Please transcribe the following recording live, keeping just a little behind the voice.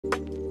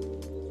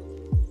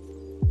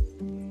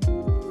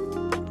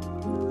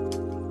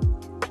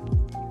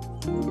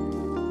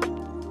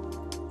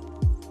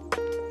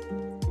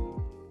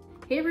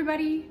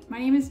everybody, my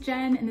name is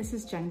Jen and this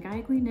is Jen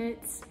Geigley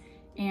Knits,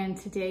 and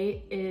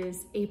today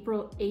is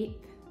April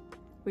 8th,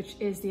 which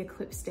is the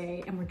eclipse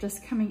day, and we're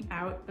just coming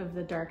out of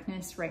the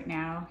darkness right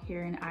now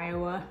here in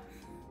Iowa.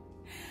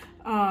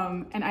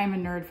 And I'm a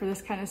nerd for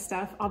this kind of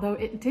stuff, although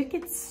it did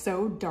get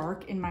so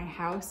dark in my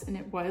house and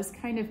it was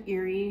kind of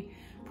eerie.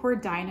 Poor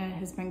Dinah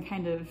has been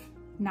kind of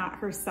not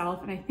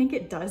herself, and I think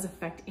it does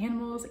affect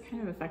animals. It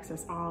kind of affects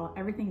us all.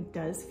 Everything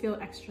does feel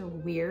extra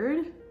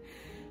weird.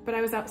 But I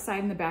was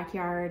outside in the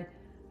backyard,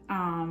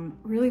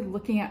 really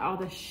looking at all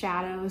the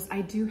shadows.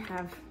 I do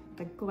have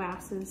the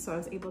glasses, so I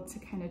was able to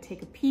kind of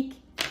take a peek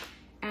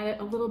at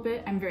it a little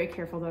bit. I'm very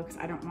careful though, because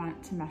I don't want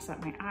it to mess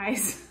up my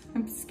eyes.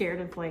 I'm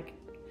scared of like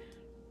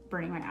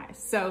burning my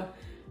eyes. So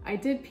I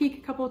did peek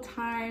a couple of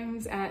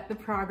times at the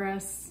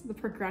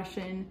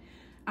progression,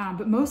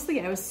 but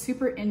mostly I was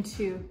super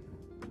into,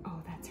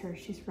 oh, that's her,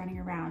 she's running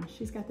around.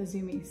 She's got the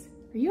zoomies.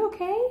 Are you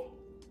okay?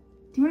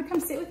 Do you wanna come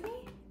sit with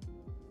me?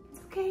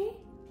 It's okay.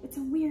 It's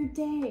a weird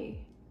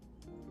day.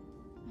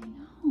 I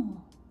know.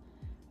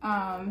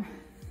 I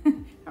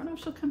don't know if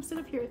she'll come sit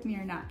up here with me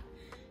or not.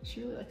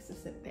 She really likes to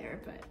sit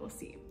there, but we'll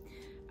see.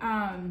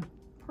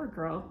 Poor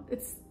girl.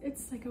 It's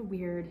like a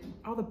weird,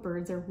 all the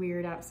birds are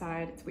weird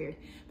outside. It's weird.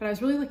 But I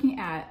was really looking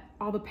at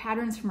all the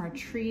patterns from our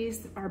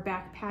trees. Our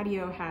back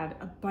patio had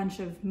a bunch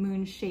of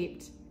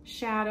moon-shaped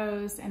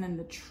shadows, and then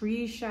the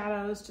tree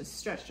shadows just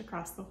stretched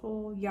across the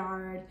whole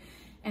yard.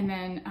 And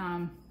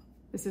then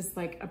this is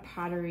like a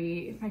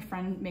pottery. My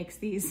friend makes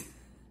these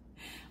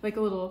like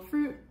a little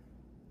fruit,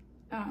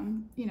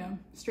 you know,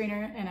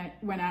 strainer, and I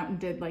went out and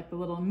did like the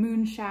little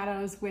moon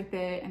shadows with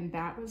it, and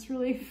that was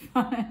really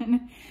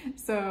fun.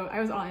 So I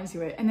was all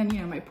into it. And then,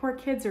 you know, my poor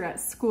kids are at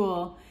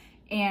school,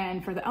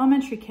 and for the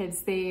elementary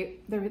kids, they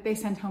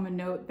sent home a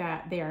note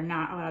that they are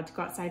not allowed to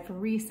go outside for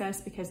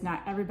recess because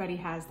not everybody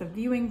has the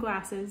viewing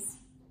glasses.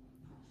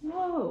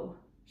 Whoa,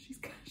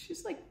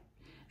 she's like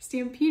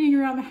stampeding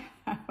around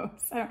the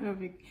house. I don't know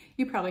if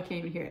you probably can't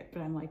even hear it,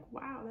 but I'm like,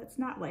 wow, that's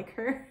not like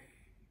her.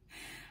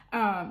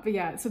 But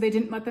yeah, so they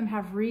didn't let them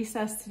have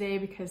recess today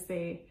because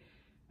they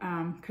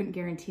couldn't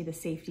guarantee the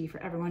safety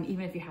for everyone,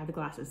 even if you had the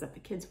glasses, that the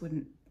kids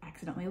wouldn't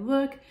accidentally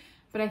look.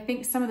 But I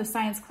think some of the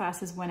science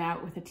classes went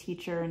out with a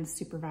teacher and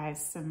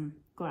supervised some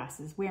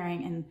glasses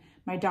wearing, and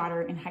my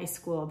daughter in high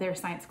school, their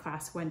science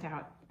class went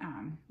out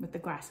with the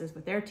glasses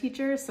with their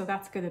teacher. So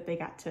that's good that they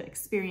got to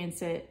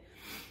experience it.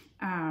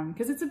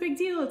 Because it's a big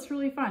deal. It's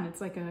really fun. It's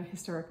like a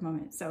historic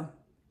moment. So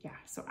yeah,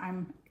 so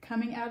I'm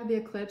coming out of the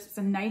eclipse. It's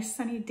a nice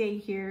sunny day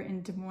here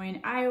in Des Moines,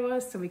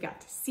 Iowa. So we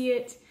got to see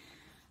it.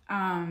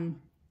 And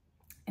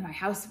my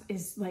house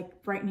is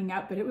like brightening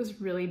up, but it was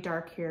really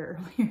dark here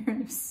earlier.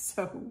 It was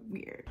so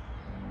weird.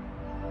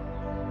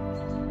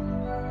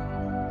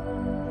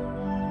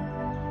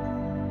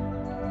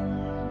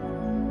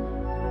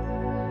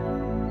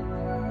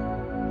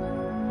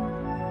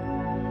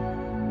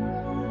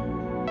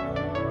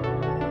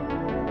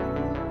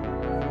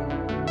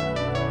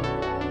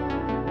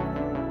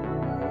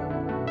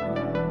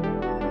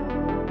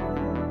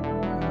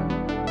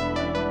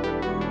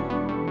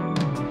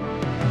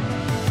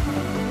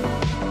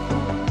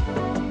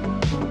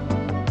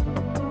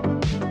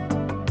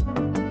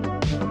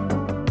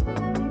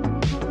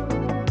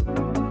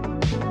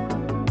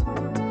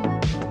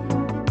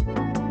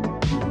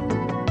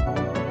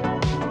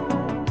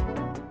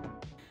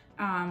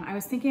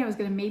 I was thinking I was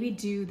gonna maybe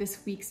do this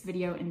week's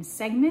video in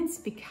segments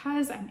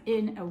because I'm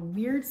in a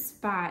weird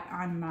spot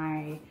on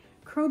my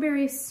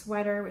Crowberry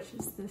Sweater, which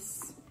is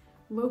this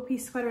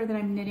low-piece sweater that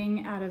I'm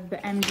knitting out of the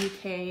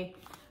MDK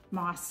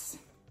Moss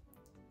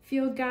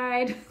Field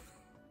Guide.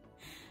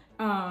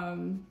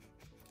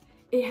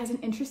 It has an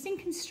interesting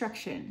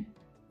construction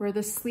where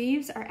the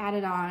sleeves are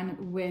added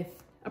on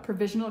with a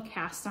provisional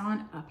cast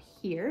on up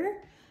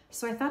here.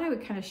 So I thought I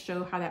would kind of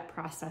show how that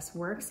process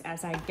works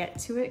as I get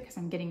to it, because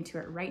I'm getting to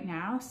it right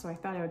now. So I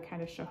thought I would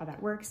kind of show how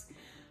that works.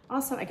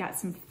 Also, I got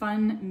some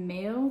fun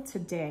mail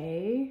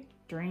today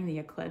during the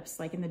eclipse,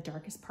 like in the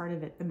darkest part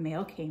of it, the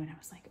mail came and I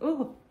was like,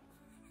 oh,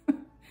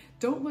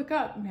 don't look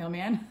up,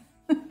 mailman.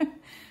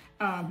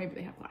 Maybe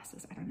they have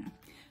glasses, I don't know.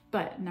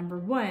 But number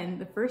one,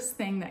 the first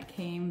thing that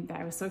came that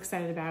I was so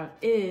excited about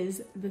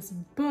is this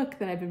book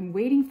that I've been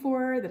waiting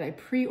for, that I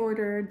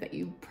pre-ordered, that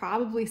you've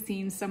probably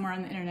seen somewhere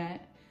on the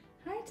internet.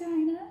 Hi,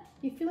 Dinah.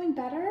 You feeling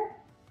better?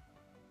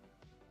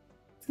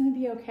 It's gonna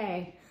be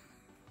okay.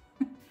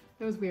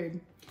 That was weird.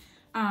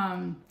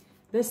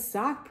 This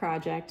sock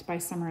project by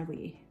Summer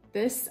Lee.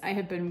 This I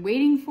have been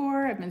waiting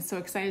for. I've been so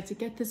excited to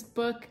get this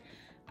book.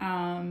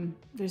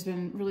 There's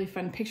been really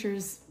fun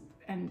pictures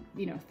and,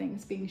 you know,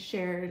 things being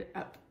shared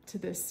up to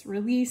this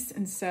release.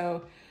 And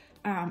so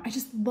I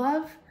just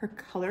love her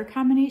color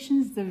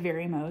combinations the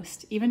very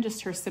most. Even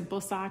just her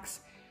simple socks.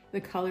 The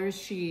colors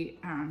she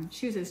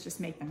chooses just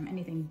make them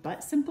anything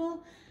but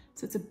simple.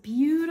 So it's a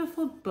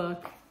beautiful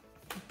book,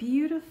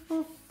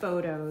 beautiful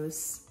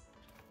photos,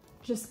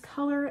 just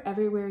color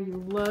everywhere you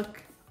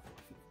look.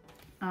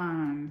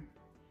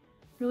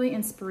 Really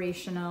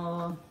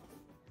inspirational,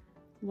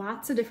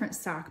 lots of different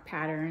sock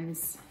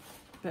patterns,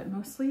 but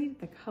mostly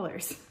the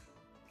colors.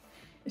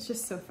 It's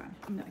just so fun.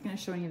 I'm not gonna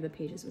show any of the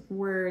pages with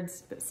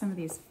words, but some of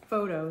these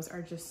photos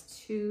are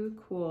just too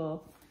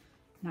cool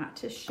not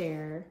to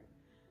share.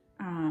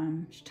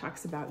 She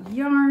talks about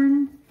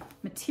yarn,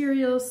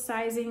 materials,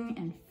 sizing,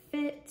 and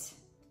fit.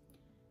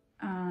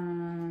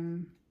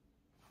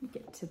 We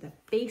get to the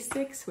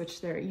basics, which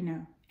they're, you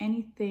know,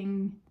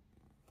 anything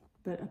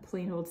but a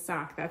plain old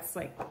sock. That's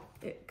like,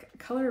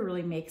 color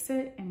really makes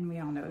it, and we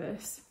all know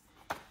this.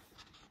 You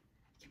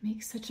can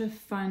make such a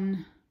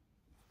fun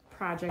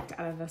project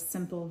out of a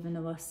simple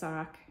vanilla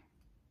sock.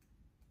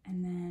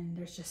 And then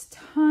there's just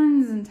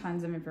tons and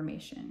tons of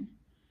information.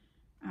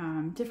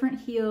 Different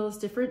heels,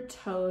 different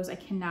toes. I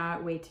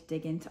cannot wait to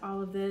dig into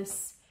all of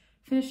this.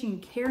 Finishing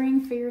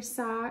caring for your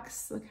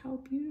socks. Look how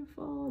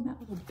beautiful, in that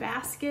little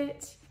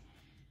basket.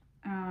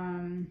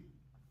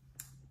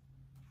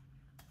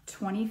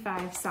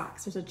 25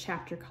 socks. There's a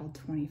chapter called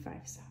 25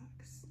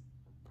 socks.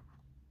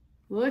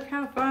 Look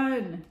how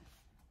fun.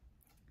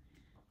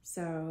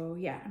 So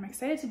yeah, I'm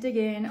excited to dig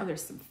in. Oh,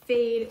 there's some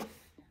faded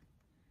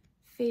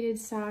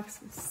socks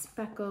with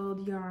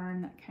speckled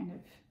yarn that kind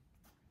of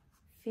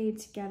fade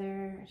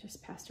together. I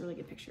just passed a really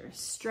good picture.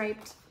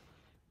 Striped,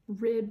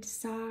 ribbed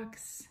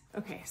socks.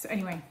 Okay, so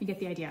anyway, you get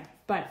the idea.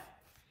 But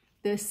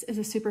this is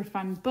a super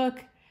fun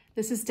book.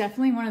 This is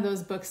definitely one of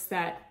those books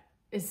that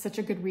is such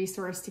a good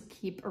resource to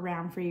keep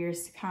around for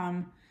years to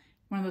come.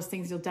 One of those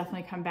things you'll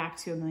definitely come back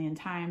to a million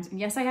times. And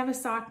yes, I have a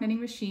sock knitting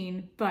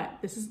machine, but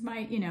this is my,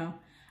 you know,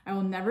 I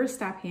will never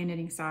stop hand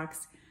knitting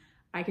socks.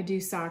 I could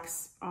do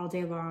socks all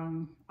day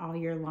long, all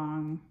year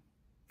long,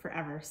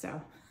 forever.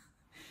 So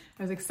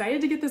I was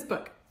excited to get this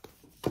book.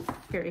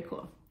 Very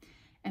cool.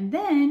 And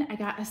then I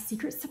got a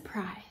secret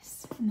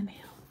surprise in the mail.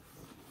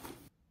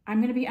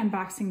 I'm gonna be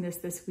unboxing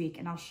this week,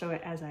 and I'll show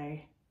it as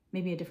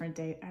maybe a different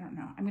day, I don't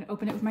know. I'm gonna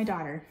open it with my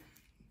daughter.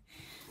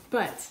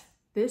 But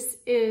this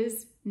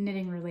is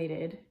knitting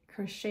related,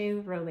 crochet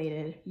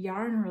related,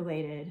 yarn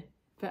related,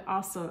 but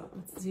also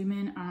let's zoom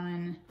in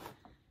on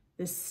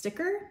this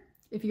sticker.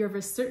 If you're of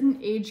a certain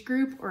age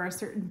group or a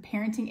certain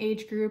parenting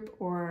age group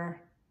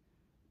or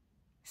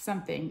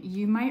something,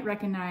 you might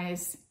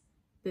recognize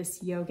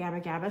this Yo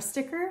Gabba Gabba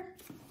sticker,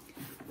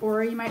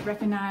 or you might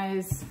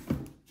recognize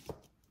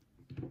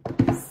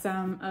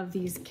some of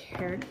these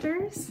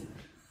characters.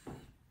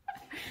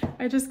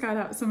 I just got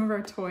out some of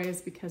our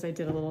toys because I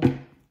did a little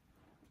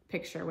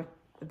picture with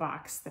the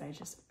box that I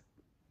just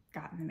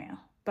got in the mail.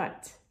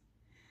 But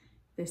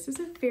this is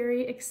a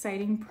very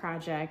exciting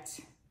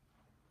project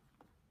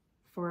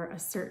for a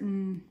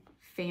certain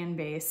fan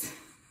base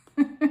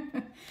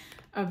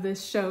of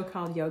this show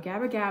called Yo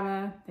Gabba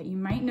Gabba that you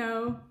might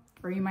know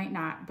or you might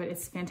not, but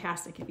it's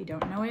fantastic if you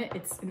don't know it.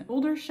 It's an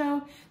older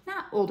show,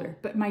 not older,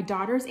 but my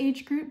daughter's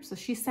age group, so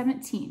she's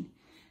 17.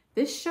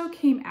 This show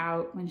came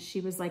out when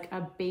she was like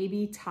a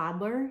baby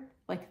toddler,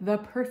 like the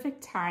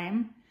perfect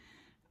time.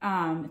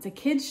 It's a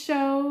kid's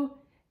show.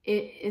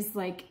 It is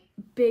like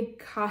big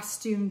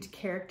costumed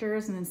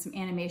characters and then some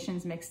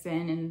animations mixed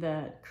in, and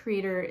the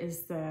creator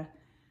is the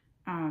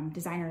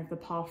designer of the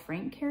Paul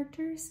Frank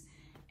characters.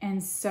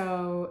 And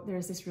so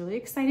there's this really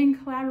exciting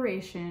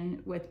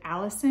collaboration with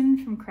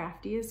Allison from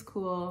Crafty is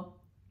Cool,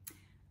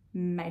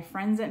 my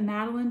friends at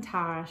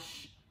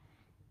Madelinetosh,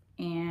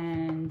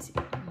 and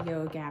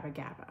Yo Gabba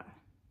Gabba.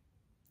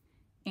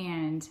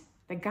 And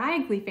the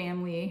Geigley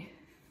family,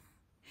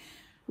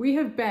 we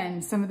have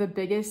been some of the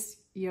biggest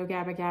Yo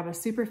Gabba Gabba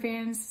super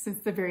fans since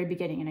the very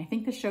beginning. And I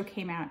think the show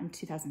came out in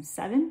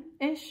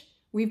 2007-ish.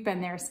 We've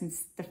been there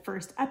since the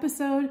first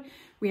episode.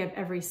 We have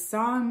every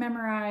song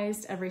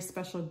memorized, every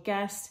special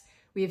guest.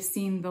 We have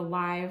seen the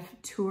live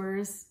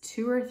tours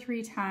 2 or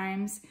 3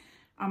 times.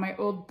 On my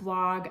old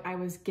blog, I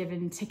was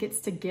given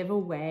tickets to give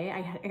away.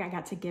 I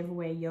got to give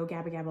away Yo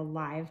Gabba Gabba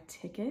live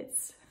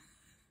tickets.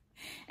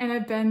 And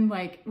I've been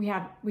like, we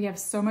have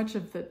so much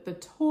of the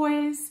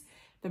toys,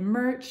 the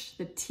merch,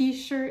 the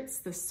t-shirts,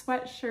 the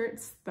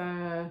sweatshirts,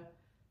 the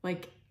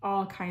like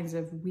all kinds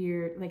of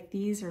weird, like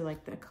these are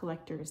like the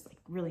collector's like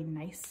really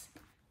nice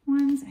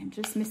ones. I'm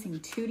just missing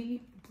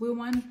Tootie, the blue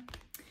one.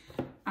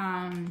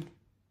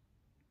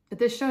 But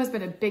this show has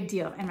been a big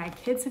deal, and my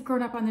kids have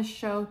grown up on this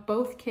show,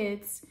 both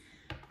kids.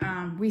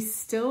 We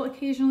still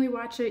occasionally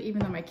watch it, even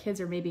though my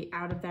kids are maybe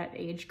out of that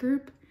age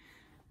group,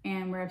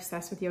 and we're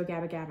obsessed with Yo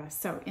Gabba Gabba.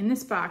 So in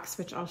this box,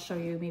 which I'll show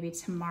you maybe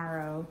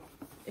tomorrow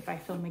if I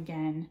film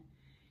again,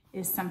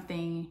 is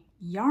something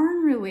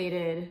yarn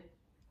related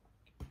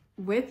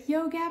with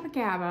Yo Gabba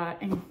Gabba,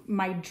 and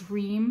my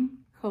dream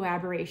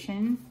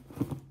collaboration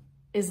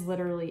is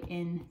literally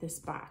in this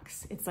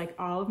box. It's like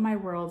all of my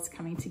worlds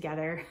coming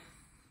together.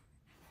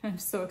 I'm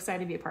so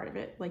excited to be a part of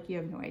it, like you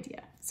have no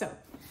idea. So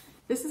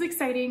this is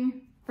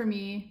exciting for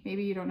me.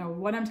 Maybe you don't know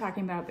what I'm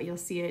talking about, but you'll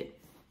see it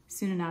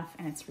soon enough,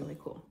 and it's really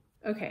cool.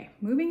 Okay,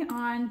 moving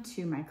on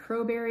to my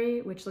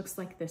Crowberry, which looks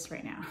like this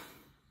right now.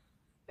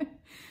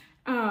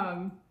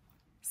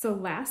 So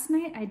last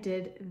night I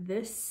did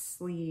this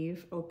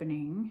sleeve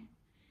opening,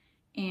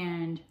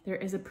 and there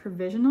is a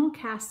provisional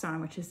cast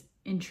on, which is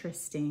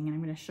interesting, and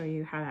I'm going to show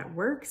you how that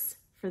works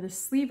for the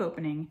sleeve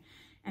opening.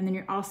 And then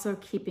you're also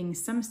keeping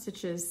some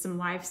stitches, some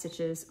live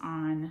stitches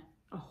on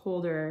a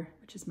holder,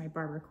 which is my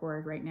barber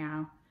cord right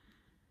now,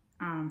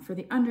 for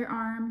the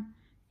underarm.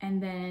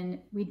 And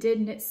then we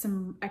did knit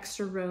some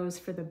extra rows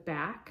for the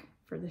back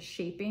for the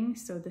shaping.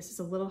 So this is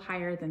a little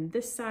higher than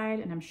this side,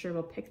 and I'm sure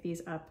we'll pick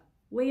these up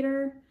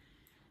later.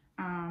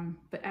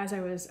 But as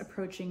I was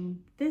approaching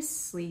this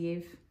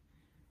sleeve,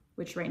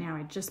 which right now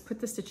I just put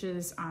the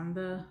stitches on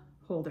the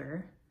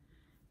holder,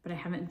 but I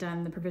haven't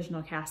done the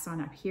provisional cast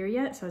on up here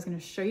yet. So I was going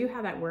to show you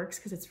how that works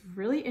because it's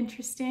really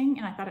interesting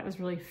and I thought it was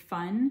really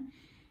fun,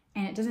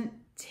 and it doesn't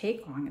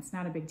take long. It's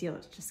not a big deal.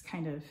 It's just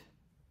kind of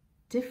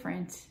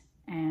different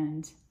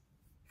and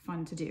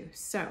fun to do.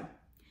 So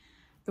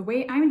the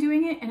way I'm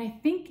doing it, and I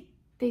think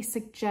they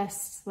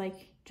suggest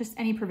like just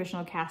any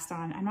provisional cast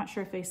on. I'm not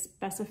sure if they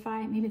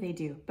specify, maybe they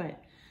do,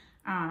 but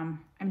I'm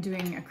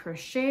doing a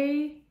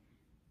crochet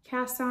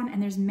cast on,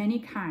 and there's many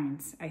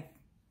kinds, I'm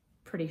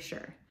pretty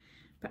sure.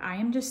 But I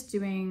am just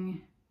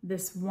doing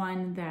this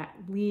one that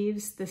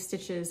leaves the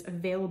stitches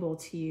available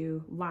to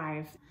you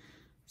live.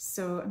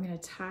 So I'm gonna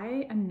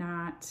tie a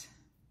knot.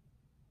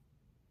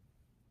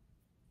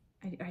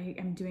 I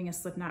am doing a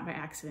slip knot by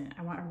accident.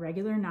 I want a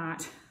regular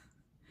knot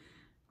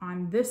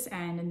on this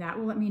end, and that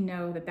will let me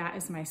know that that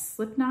is my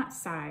slip knot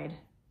side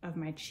of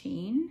my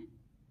chain.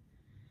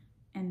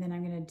 And then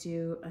I'm gonna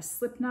do a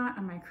slip knot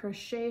on my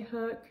crochet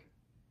hook,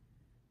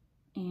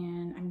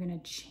 and I'm gonna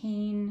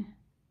chain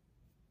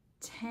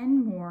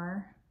 10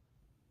 more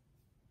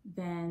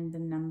than the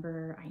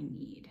number I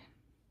need.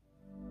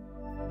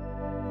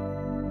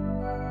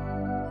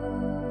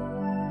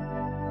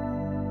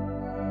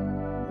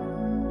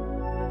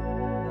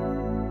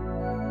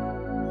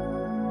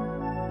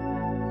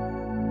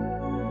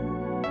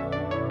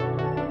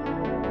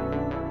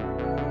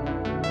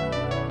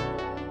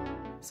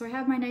 So I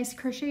have my nice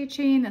crochet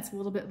chain that's a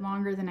little bit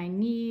longer than I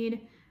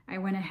need. I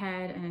went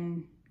ahead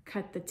and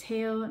cut the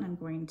tail, and I'm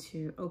going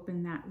to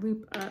open that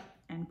loop up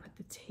and put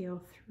the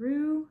tail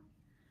through.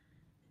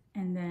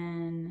 And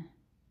then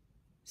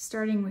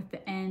starting with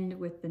the end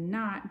with the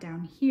knot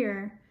down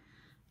here,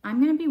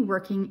 I'm gonna be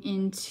working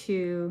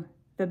into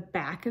the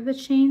back of the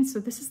chain. So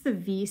this is the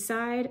V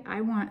side. I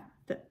want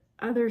the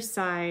other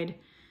side,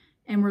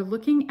 and we're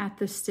looking at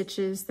the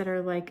stitches that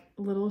are like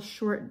little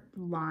short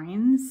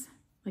lines,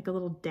 like a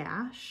little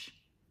dash.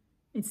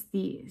 It's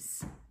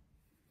these.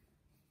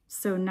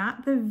 So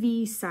not the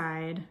V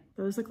side.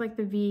 Those look like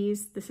the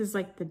V's. This is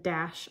like the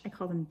dash. I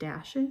call them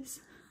dashes.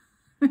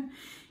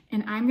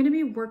 And I'm gonna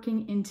be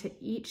working into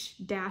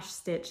each dash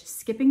stitch,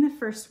 skipping the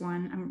first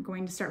one. I'm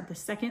going to start with the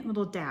second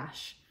little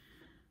dash.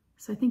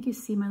 So I think you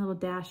see my little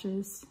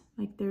dashes.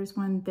 Like there's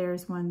one,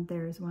 there's one,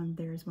 there's one,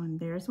 there's one,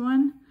 there's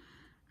one.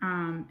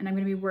 And I'm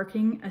gonna be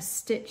working a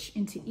stitch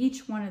into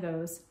each one of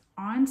those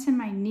onto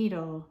my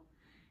needle.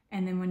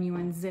 And then when you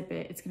unzip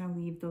it, it's gonna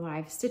leave the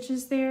live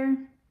stitches there.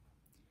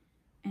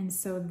 And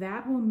so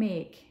that will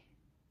make,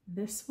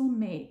 this will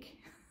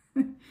make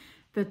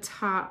the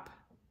top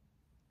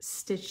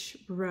stitch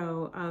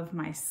row of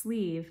my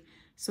sleeve.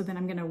 So then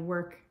I'm gonna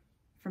work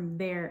from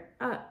there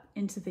up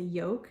into the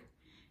yoke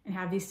and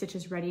have these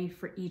stitches ready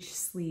for each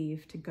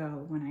sleeve to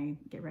go when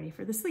I get ready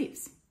for the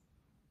sleeves.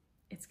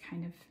 It's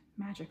kind of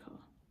magical.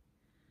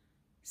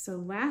 So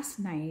last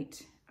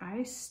night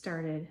I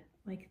started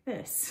like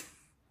this,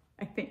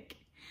 I think.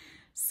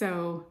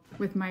 So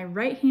with my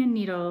right hand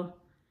needle,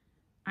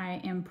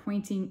 I am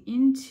pointing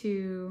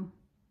into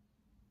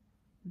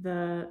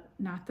the,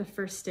 not the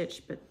first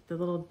stitch, but the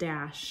little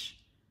dash,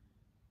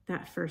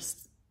 that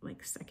first,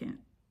 like second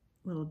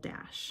little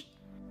dash.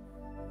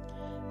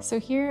 So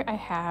here I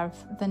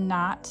have the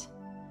knot,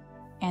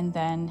 and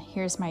then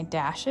here's my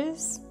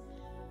dashes.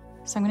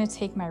 So I'm gonna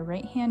take my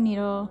right hand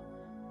needle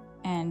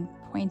and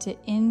point it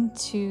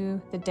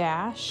into the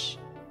dash,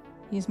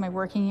 use my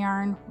working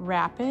yarn,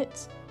 wrap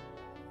it,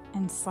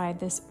 and slide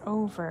this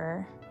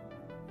over,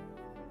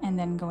 and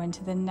then go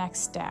into the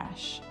next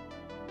dash.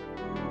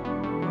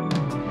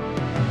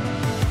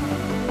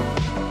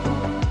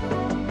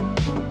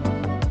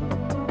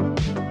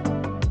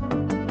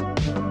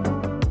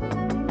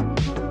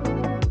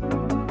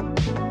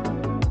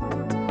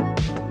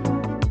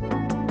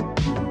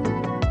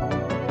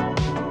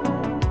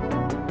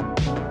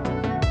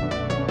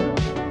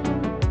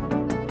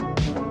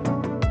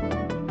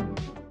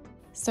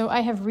 So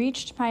I have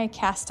reached my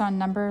cast on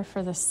number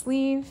for the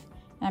sleeve,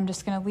 and I'm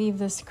just gonna leave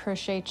this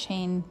crochet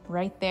chain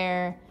right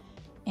there.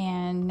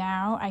 And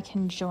now I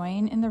can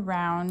join in the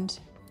round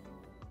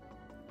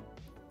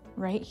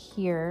right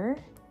here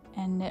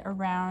and knit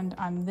around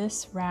on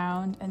this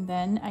round, and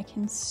then I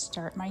can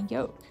start my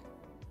yoke.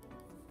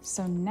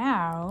 So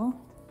now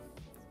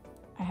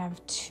I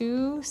have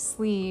 2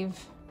 sleeve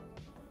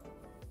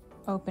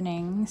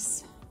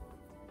openings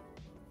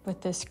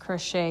with this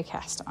crochet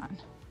cast on,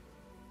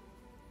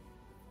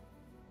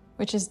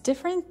 which is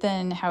different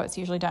than how it's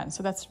usually done.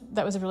 So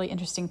that was a really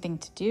interesting thing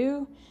to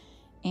do,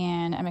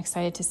 and I'm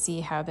excited to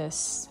see how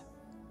this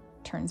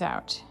turns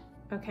out.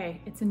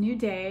 Okay, it's a new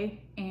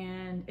day,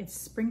 and it's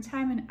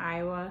springtime in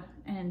Iowa,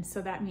 and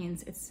so that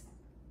means it's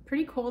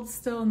pretty cold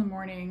still in the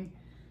morning.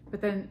 But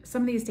then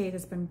some of these days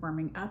it's been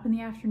warming up in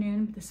the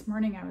afternoon. But this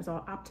morning I was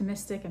all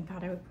optimistic and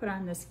thought I would put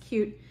on this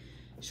cute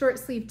short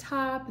sleeve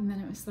top, and then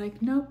it was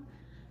like, nope,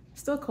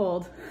 still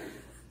cold.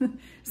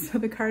 So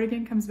the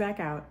cardigan comes back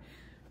out,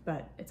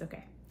 but it's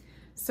okay.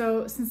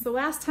 So since the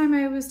last time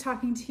I was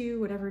talking to you,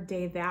 whatever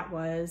day that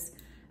was,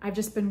 I've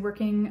just been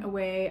working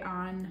away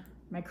on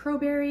my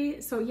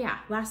Crowberry. So yeah,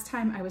 last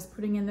time I was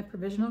putting in the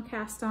provisional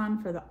cast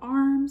on for the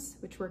arms,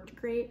 which worked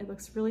great. It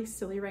looks really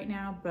silly right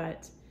now,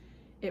 but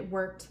it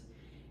worked.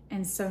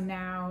 And so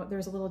now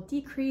there's a little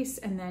decrease,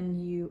 and then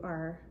you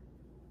are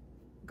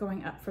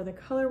going up for the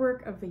color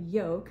work of the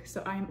yoke.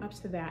 So I'm up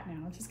to that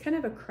now. This is kind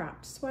of a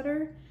cropped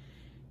sweater,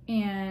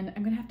 and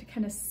I'm gonna have to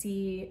kind of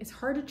see, it's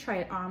hard to try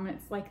it on when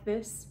it's like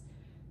this,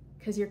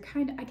 because you're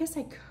kind of, I guess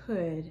I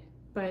could,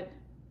 but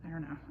I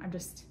don't know. I'm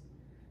just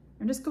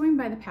going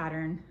by the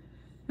pattern,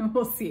 and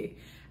we'll see.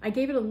 I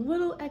gave it a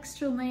little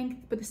extra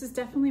length, but this is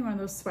definitely one of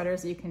those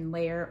sweaters that you can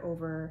layer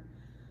over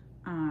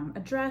a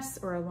dress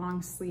or a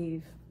long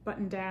sleeve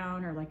button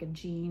down, or like a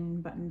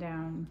jean button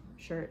down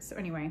shirt. So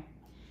anyway,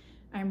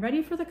 I'm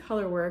ready for the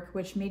color work,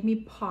 which made me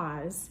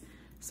pause.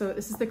 So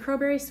this is the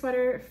Crowberry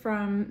Sweater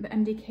from the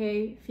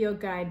MDK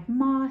Field Guide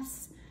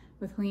Moss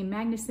with Helene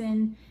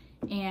Magnuson,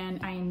 and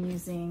I am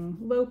using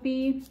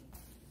Lopey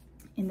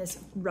in this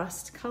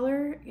rust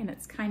color, and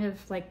it's kind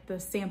of like the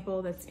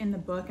sample that's in the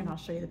book, and I'll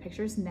show you the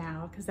pictures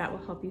now because that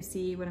will help you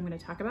see what I'm going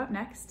to talk about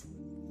next.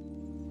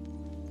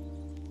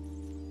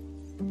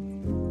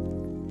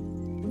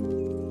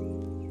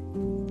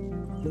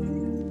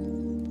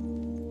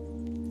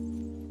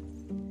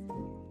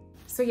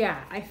 So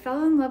yeah, I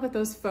fell in love with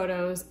those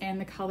photos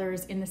and the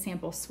colors in the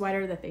sample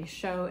sweater that they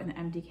show in the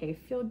MDK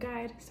Field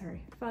Guide.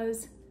 Sorry,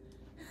 fuzz.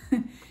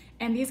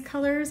 And these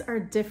colors are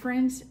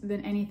different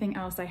than anything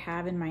else I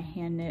have in my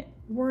hand knit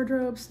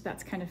wardrobe, so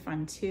that's kind of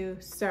fun too.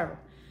 So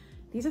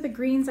these are the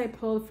greens I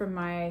pulled from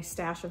my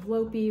stash of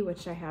Lopey,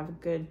 which I have a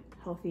good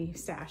healthy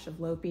stash of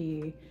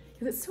Lopey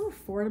because it's so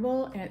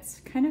affordable and it's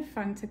kind of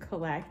fun to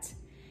collect.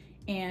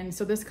 And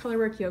so this color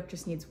work yoke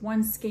just needs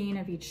one skein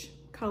of each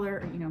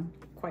color, or, you know,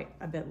 quite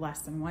a bit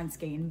less than one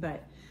skein.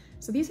 But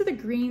so these are the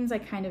greens I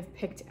kind of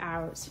picked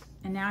out,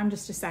 and now I'm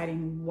just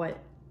deciding what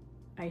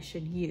I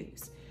should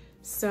use.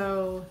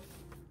 So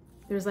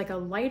there's like a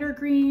lighter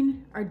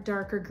green, a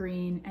darker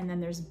green, and then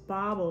there's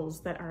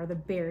baubles that are the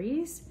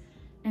berries.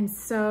 And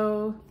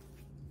so,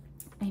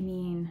 I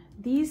mean,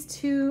 these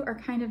two are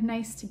kind of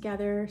nice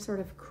together, sort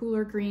of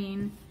cooler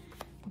green.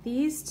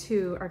 These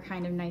two are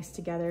kind of nice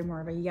together,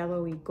 more of a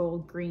yellowy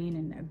gold green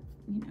and a,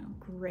 you know,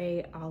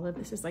 gray olive.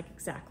 This is like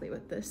exactly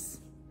what this.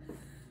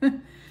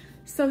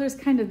 So there's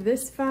kind of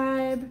this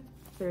vibe,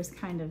 there's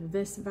kind of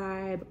this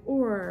vibe,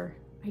 or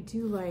I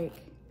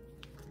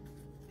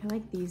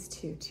like these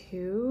two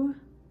too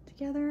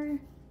together.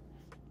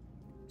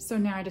 So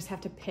now I just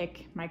have to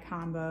pick my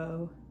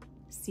combo,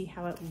 see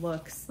how it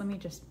looks. Let me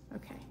just,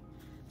 okay.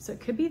 So it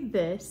could be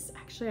this.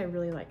 Actually, I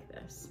really like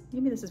this.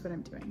 Maybe this is what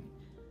I'm doing.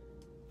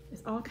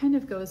 This all kind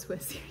of goes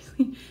with,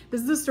 seriously, this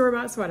is a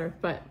store-bought sweater,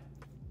 but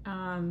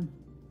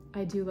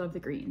I do love the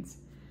greens.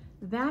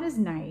 That is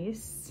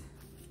nice.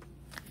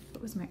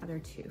 What was my other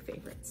two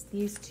favorites?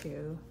 These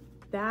two.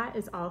 That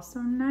is also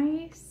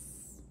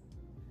nice.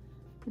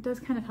 It does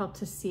kind of help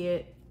to see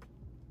it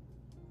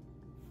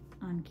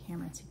on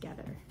camera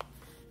together.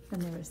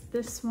 Then there was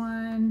this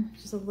one,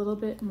 just a little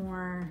bit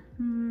more,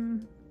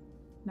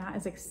 not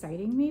as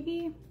exciting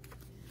maybe.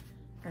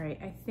 All right,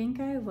 I think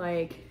I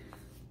like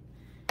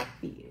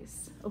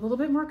these. A little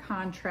bit more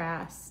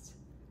contrast.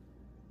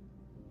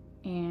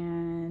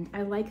 And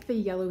I like the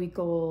yellowy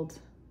gold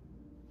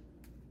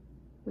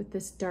with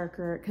this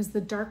darker, because the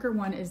darker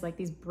one is like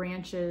these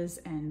branches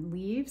and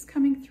leaves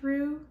coming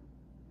through.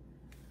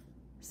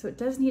 So it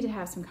does need to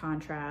have some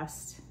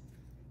contrast.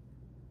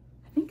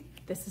 I think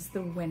this is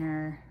the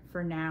winner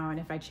for now, and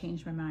if I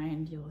change my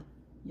mind,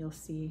 you'll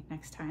see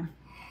next time,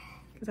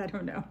 because I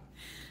don't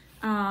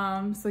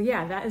know. So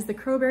yeah, that is the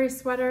Crowberry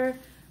Sweater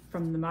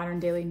from the Modern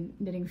Daily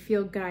Knitting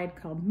Field Guide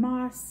called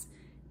Moss,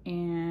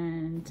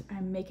 and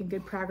I'm making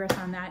good progress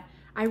on that.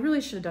 I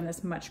really should have done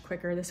this much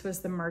quicker. This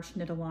was the March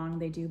knit along.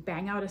 They do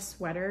bang out a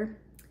sweater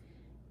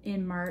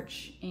in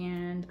March,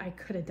 and I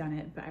could have done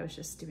it, but I was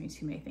just doing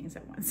too many things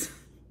at once.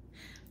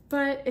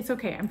 But it's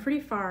okay, I'm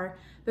pretty far.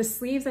 The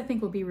sleeves I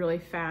think will be really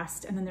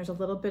fast, and then there's a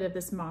little bit of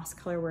this moss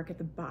color work at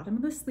the bottom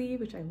of the sleeve,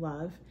 which I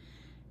love.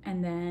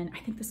 And then I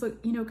think this look,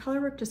 you know,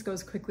 color work just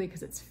goes quickly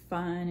because it's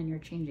fun and you're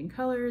changing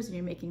colors and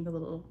you're making the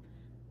little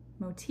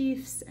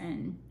motifs,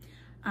 and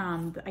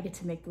I get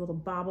to make the little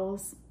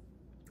baubles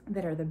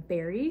that are the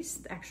berries,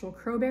 the actual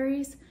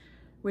crowberries,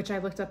 which I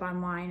looked up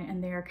online,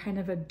 and they're kind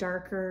of a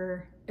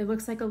darker, it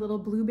looks like a little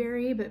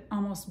blueberry, but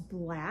almost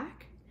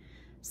black.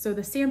 So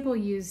the sample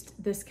used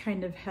this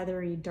kind of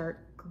heathery, dark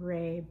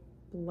gray,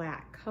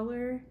 black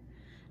color.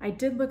 I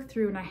did look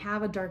through and I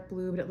have a dark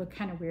blue, but it looked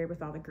kind of weird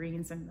with all the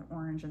greens and the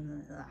orange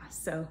and the,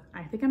 so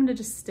I think I'm gonna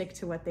just stick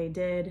to what they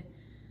did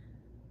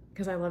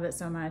because I love it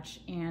so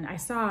much. And I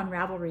saw on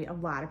Ravelry, a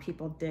lot of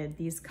people did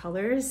these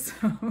colors.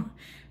 So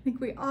I think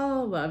we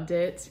all loved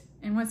it.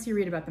 And once you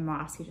read about the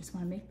moss, you just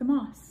want to make the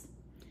moss.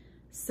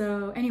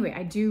 So anyway,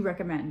 I do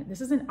recommend,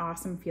 this is an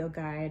awesome field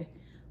guide.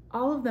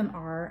 All of them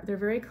are, they're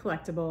very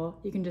collectible.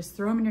 You can just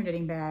throw them in your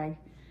knitting bag.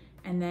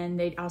 And then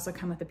they also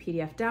come with a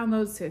PDF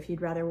download. So if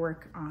you'd rather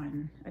work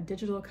on a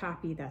digital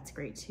copy, that's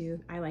great too.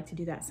 I like to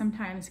do that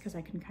sometimes because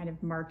I can kind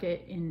of mark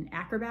it in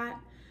Acrobat.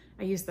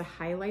 I use the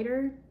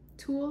highlighter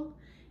tool,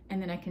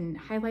 and then I can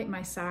highlight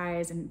my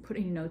size and put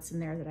any notes in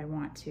there that I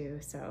want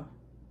to. So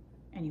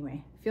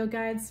anyway, field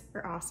guides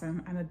are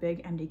awesome. I'm a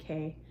big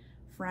MDK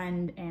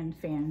friend and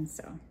fan,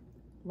 so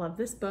love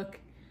this book.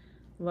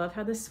 Love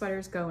how this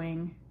sweater's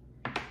going,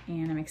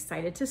 and I'm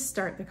excited to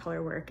start the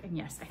color work. And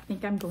yes, I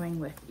think I'm going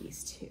with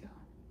these two.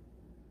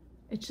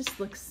 It just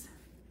looks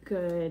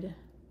good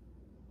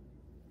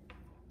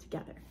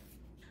together.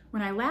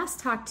 When I last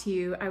talked to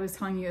you, I was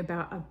telling you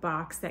about a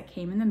box that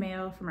came in the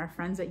mail from our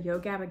friends at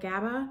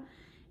Gabba.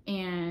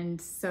 And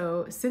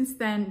so since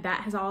then,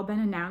 that has all been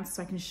announced.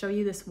 So I can show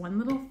you this one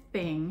little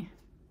thing.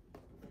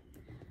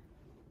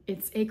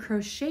 It's a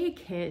crochet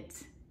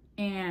kit,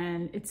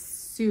 and it's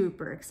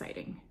super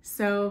exciting.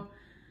 So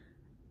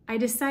I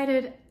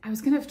decided I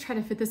was gonna try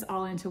to fit this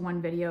all into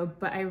one video,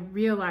 but I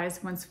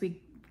realized once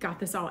we got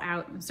this all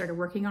out and started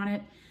working on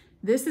it,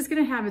 this is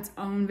gonna have its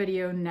own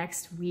video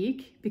next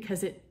week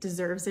because it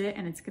deserves it,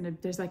 and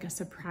there's like a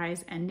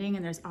surprise ending,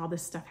 and there's all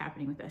this stuff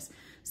happening with this.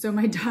 So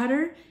my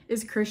daughter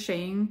is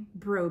crocheting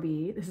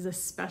Brobee. This is a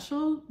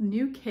special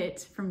new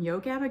kit from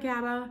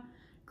Gabba.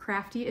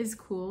 Crafty is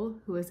Cool,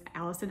 who is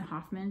Allison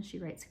Hoffman. She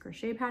writes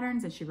crochet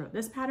patterns, and she wrote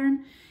this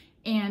pattern,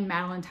 and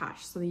Madelinetosh.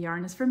 So the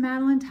yarn is from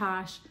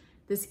Madelinetosh.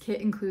 This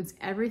kit includes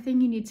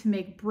everything you need to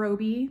make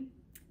Brobee.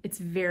 It's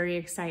very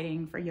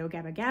exciting for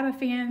Gabba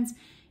fans.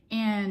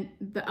 And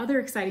the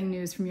other exciting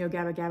news from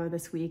Gabba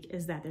this week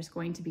is that there's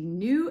going to be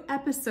new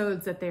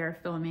episodes that they are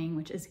filming,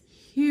 which is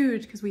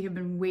huge because we have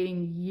been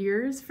waiting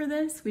years for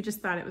this. We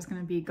just thought it was going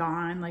to be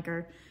gone, like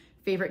our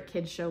favorite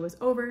kids show was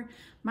over.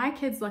 My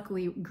kids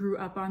luckily grew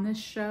up on this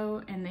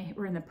show, and they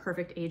were in the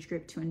perfect age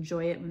group to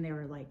enjoy it when they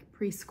were like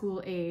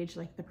preschool age,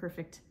 like the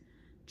perfect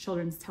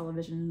children's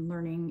television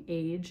learning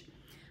age.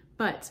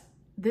 But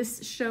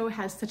this show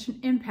has such an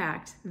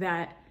impact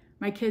that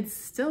my kids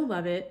still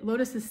love it.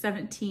 Lotus is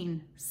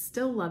 17,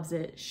 still loves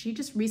it. She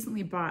just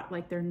recently bought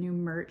like their new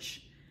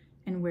merch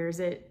and wears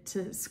it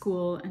to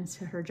school and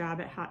to her job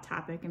at Hot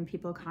Topic, and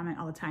people comment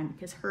all the time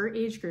because her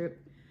age group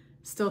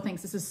still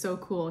thinks this is so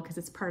cool because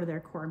it's part of their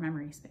core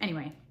memories. But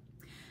anyway,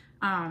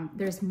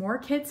 there's more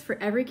kits for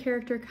every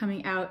character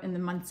coming out in the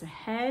months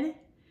ahead.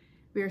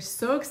 We are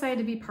so excited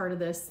to be part of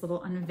this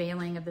little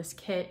unveiling of this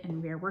kit,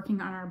 and we are working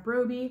on our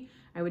Brobee.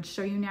 I would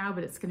show you now,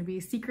 but it's gonna be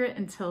a secret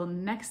until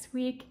next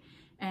week.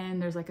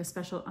 And there's like a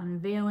special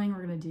unveiling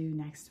we're gonna do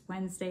next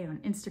Wednesday on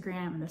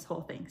Instagram and this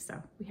whole thing.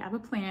 So we have a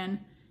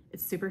plan,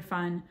 it's super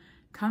fun.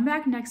 Come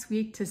back next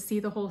week to see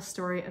the whole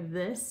story of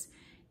this.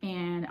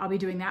 And I'll be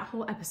doing that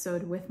whole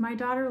episode with my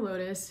daughter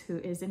Lotus, who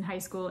is in high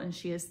school, and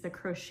she is the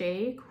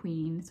crochet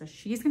queen. So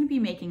she's gonna be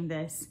making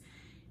this,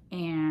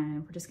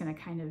 and we're just gonna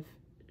kind of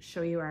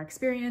show you our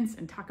experience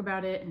and talk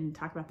about it and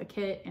talk about the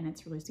kit, and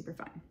it's really super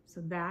fun.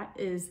 So that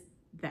is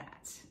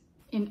that.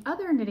 In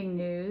other knitting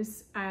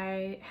news,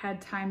 I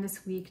had time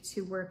this week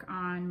to work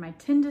on my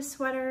Tinde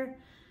Sweater,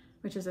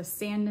 which is a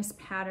Sandnes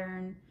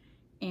pattern.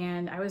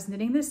 And I was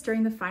knitting this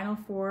during the Final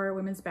Four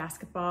women's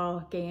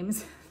basketball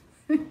games.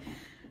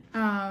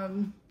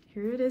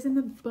 Here it is in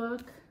the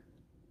book.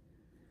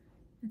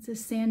 It's a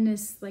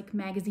Sandnes like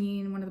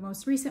magazine, one of the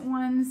most recent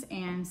ones.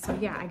 And so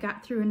yeah, I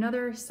got through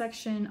another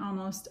section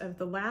almost of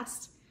the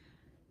last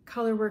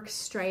colorwork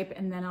stripe,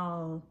 and then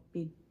I'll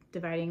be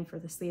dividing for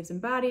the sleeves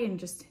and body and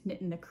just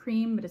knitting the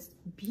cream, but it's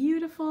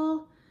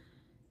beautiful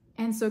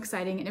and so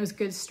exciting, and it was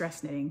good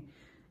stress knitting.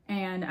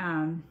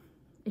 And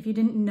if you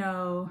didn't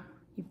know,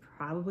 you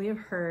probably have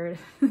heard,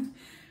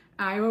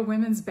 Iowa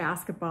women's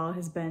basketball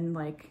has been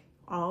like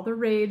all the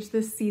rage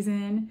this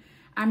season.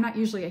 I'm not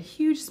usually a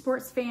huge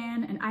sports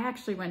fan, and I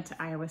actually went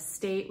to Iowa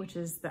State, which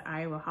is the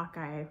Iowa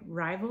Hawkeye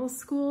rival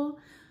school,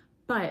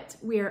 but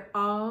we are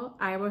all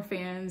Iowa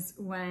fans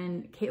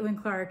when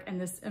Caitlin Clark and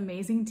this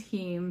amazing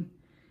team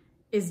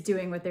is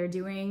doing what they're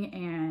doing.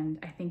 And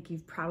I think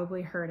you've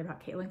probably heard about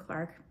Caitlin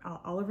Clark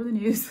all over the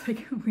news,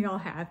 like we all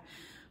have,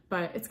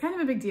 but it's kind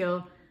of a big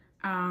deal.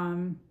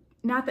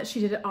 Not that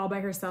she did it all by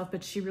herself,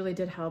 but she really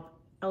did help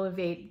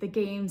elevate the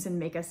games and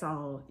make us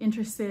all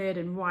interested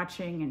in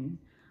watching, and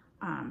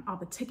all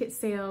the ticket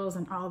sales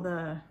and all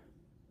the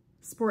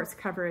sports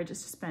coverage.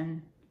 It's just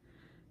been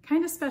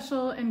kind of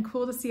special and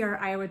cool to see our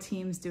Iowa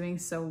teams doing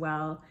so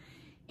well.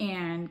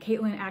 And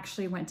Caitlin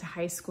actually went to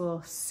high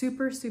school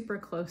super, super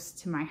close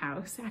to my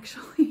house,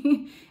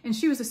 actually. And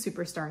she was a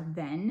superstar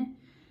then.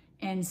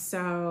 And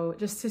so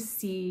just to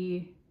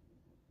see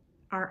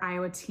our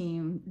Iowa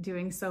team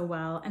doing so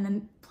well, and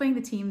then playing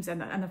the teams in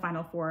the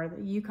Final Four,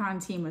 the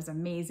UConn team was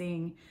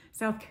amazing.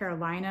 South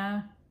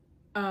Carolina,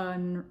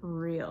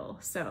 unreal.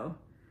 So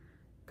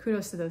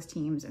kudos to those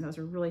teams, and those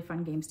were really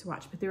fun games to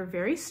watch, but they were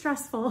very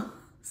stressful.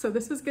 So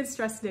this was good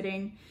stress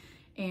knitting.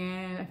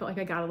 And I felt like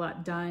I got a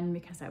lot done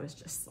because I was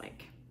just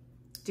like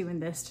just doing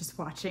this, just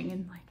watching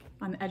and like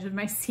on the edge of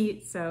my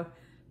seat. So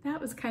that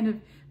was kind of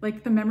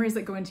like the memories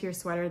that go into your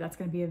sweater. That's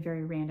going to be a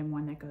very random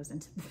one that goes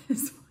into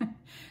this one.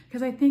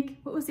 Because I think,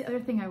 what was the other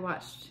thing I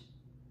watched?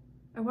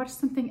 I watched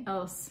something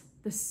else,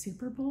 the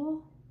Super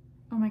Bowl.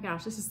 Oh my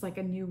gosh, this is like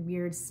a new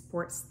weird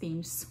sports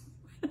themed sweater.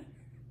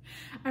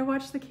 I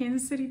watched the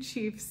Kansas City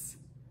Chiefs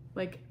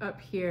like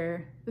up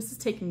here. This is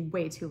taking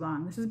way too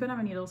long. This has been on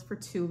my needles for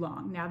too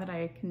long now that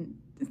I can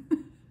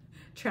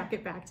track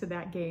it back to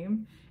that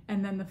game.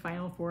 And then the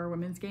Final Four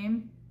women's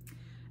game.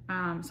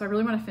 So I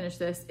really want to finish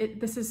this.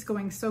 This is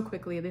going so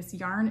quickly. This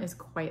yarn is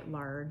quite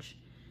large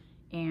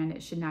and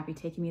it should not be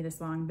taking me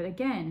this long. But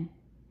again,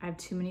 I have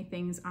too many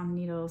things on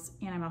the needles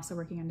and I'm also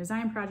working on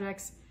design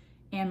projects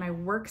and my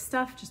work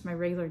stuff, just my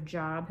regular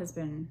job has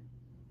been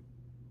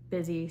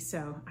busy.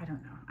 So I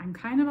don't know. I'm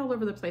kind of all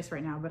over the place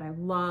right now, but I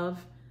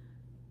love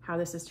how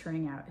this is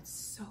turning out. It's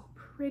so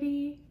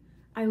pretty.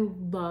 I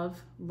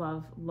love,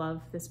 love,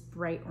 love this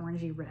bright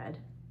orangey red.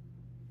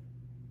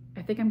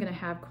 I think I'm gonna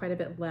have quite a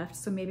bit left,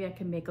 so maybe I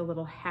can make a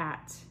little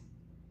hat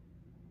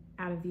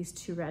out of these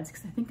two reds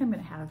because I think I'm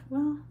gonna have,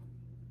 well,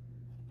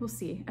 we'll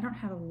see. I don't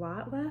have a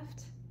lot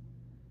left.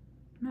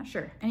 I'm not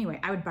sure. Anyway,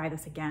 I would buy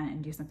this again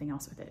and do something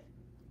else with it.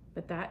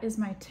 But that is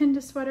my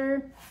Tinde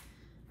sweater,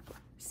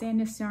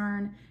 Sandnes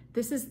yarn.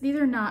 These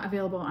are not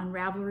available on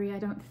Ravelry, I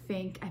don't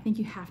think. I think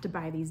you have to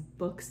buy these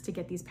books to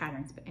get these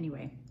patterns. But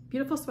anyway,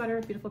 beautiful sweater,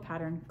 beautiful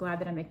pattern. Glad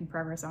that I'm making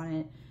progress on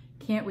it.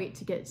 Can't wait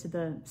to get to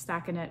the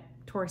stockinette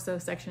torso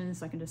section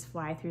so I can just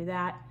fly through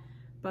that,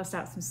 bust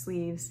out some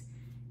sleeves,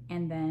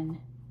 and then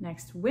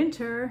next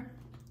winter,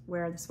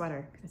 wear the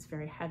sweater because it's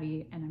very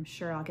heavy and I'm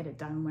sure I'll get it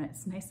done when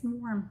it's nice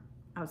and warm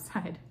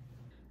outside.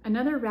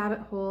 Another rabbit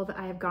hole that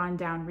I have gone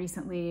down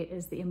recently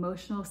is the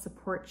emotional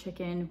support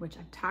chicken, which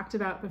I've talked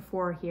about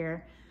before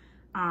here.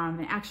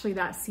 And actually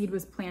that seed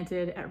was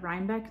planted at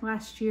Rhinebeck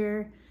last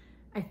year.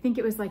 I think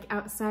it was like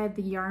outside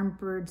the Yarn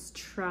Birds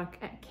truck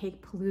at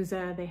Cake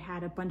Palooza. They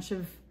had a bunch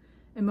of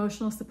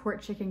emotional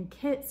support chicken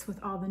kits with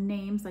all the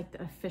names, like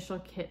the official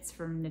kits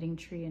from Knitting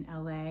Tree in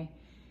LA.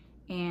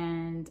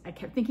 And I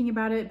kept thinking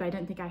about it, but I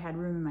didn't think I had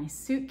room in my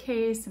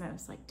suitcase. And I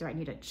was like, do I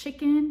need a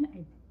chicken?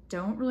 I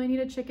don't really need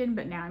a chicken,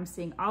 but now I'm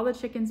seeing all the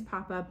chickens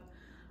pop up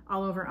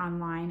all over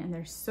online and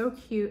they're so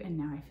cute. And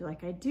now I feel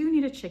like I do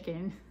need a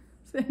chicken.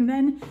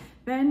 And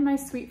then my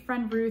sweet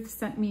friend Ruth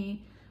sent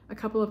me a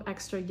couple of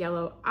extra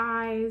yellow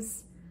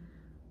eyes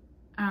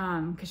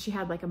because she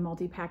had like a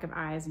multi-pack of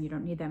eyes and you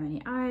don't need that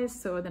many eyes.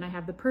 So then I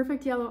have the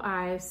perfect yellow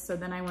eyes. So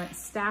then I went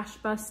stash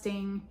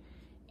busting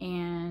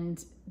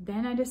and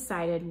then I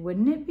decided,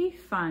 wouldn't it be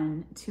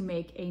fun to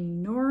make a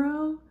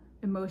Noro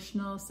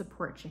emotional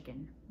support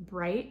chicken?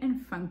 Bright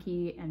and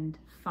funky and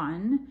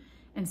fun.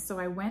 And so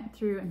I went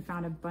through and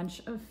found a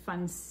bunch of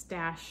fun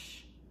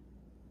stash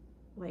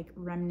like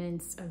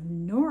remnants of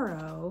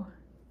Noro.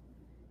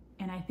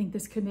 And I think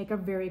this could make a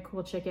very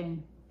cool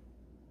chicken.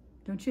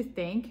 Don't you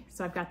think?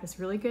 So I've got this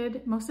really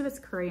good, most of it's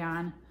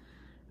crayon,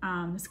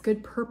 this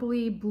good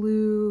purpley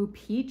blue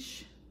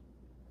peach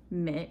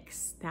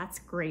mix. That's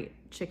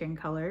great chicken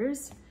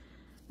colors.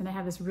 Then I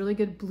have this really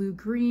good blue,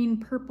 green,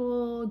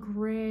 purple,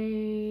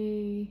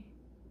 gray.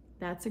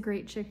 That's a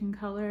great chicken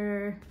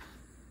color.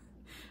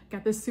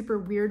 Got this super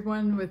weird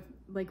one with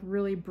like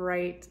really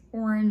bright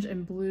orange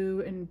and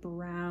blue and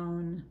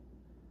brown.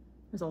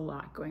 There's a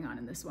lot going on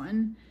in this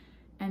one.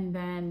 And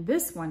then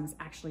this one's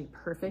actually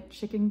perfect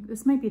chicken.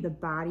 This might be the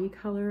body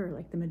color or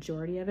like the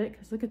majority of it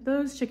because look at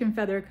those chicken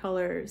feather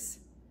colors.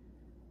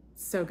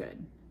 So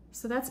good.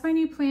 So that's my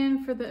new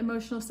plan for the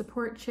emotional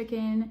support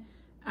chicken.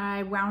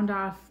 I wound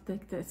off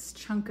this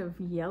chunk of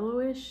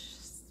yellowish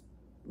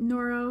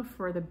Noro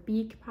for the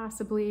beak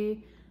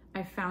possibly.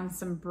 I found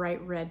some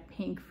bright red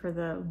pink for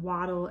the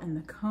wattle and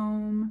the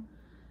comb.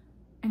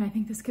 And I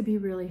think this could be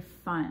really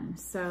fun.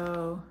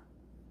 So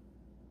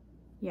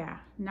yeah,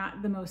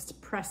 not the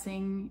most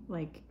pressing,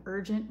 like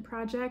urgent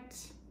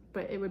project,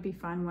 but it would be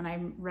fun when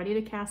I'm ready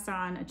to cast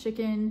on a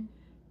chicken.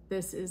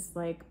 This is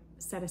like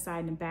set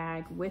aside in a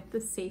bag with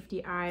the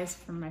safety eyes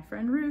from my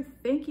friend Ruth.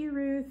 Thank you,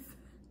 Ruth.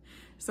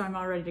 So I'm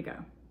all ready to go.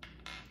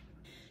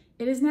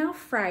 It is now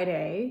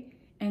Friday,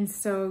 and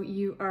so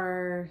you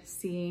are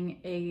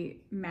seeing a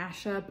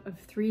mashup of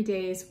 3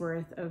 days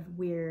worth of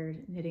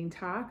weird knitting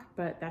talk,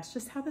 but that's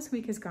just how this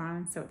week has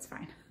gone, so it's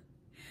fine.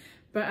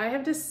 But I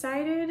have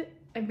decided,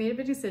 I've made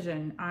a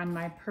decision on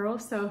my Purl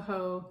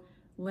Soho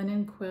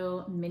linen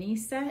quill mini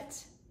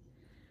set.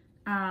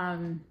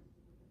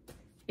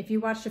 If you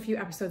watched a few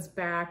episodes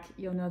back,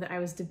 you'll know that I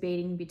was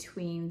debating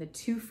between the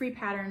 2 free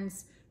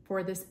patterns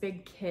for this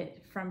big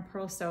kit from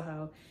Purl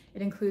Soho.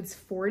 It includes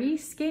 40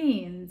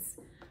 skeins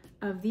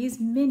of these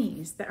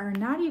minis that are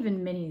not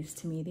even minis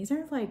to me. These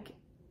are like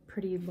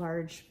pretty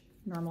large,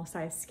 normal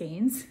size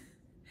skeins.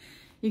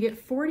 You get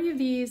 40 of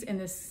these in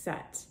this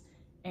set.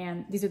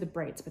 And these are the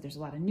brights, but there's a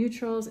lot of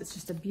neutrals. It's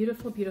just a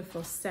beautiful,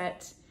 beautiful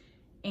set.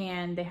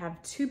 And they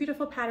have 2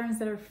 beautiful patterns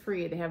that are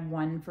free. They have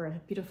one for a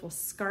beautiful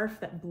scarf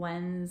that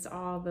blends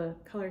all the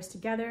colors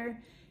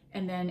together.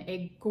 And then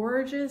a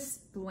gorgeous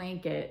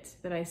blanket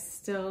that I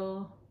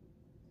still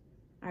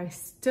I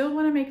still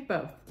want to make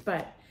both,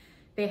 but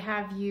they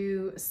have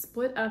you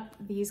split up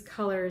these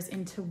colors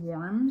into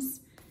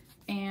warms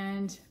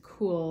and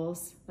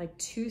cools, like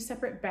 2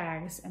 separate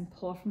bags, and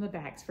pull from the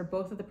bags for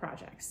both of the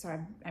projects. So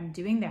I'm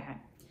doing that.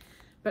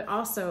 But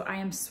also I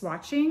am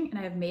swatching, and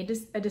I have made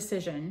a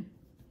decision,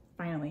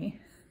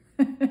 finally.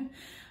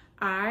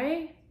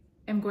 I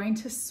am going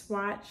to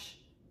swatch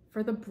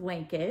for the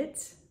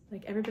blanket.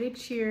 Like, everybody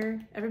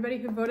cheer, everybody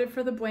who voted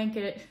for the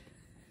blanket.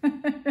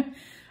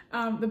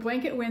 The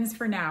blanket wins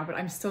for now, but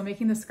I'm still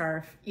making the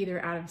scarf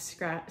either out of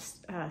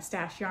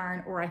stash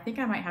yarn, or I think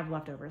I might have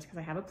leftovers because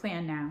I have a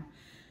plan now.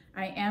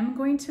 I am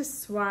going to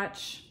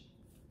swatch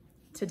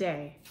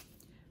today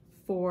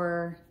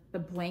for the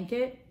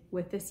blanket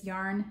with this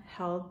yarn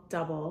held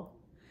double.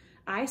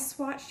 I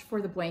swatched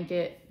for the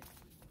blanket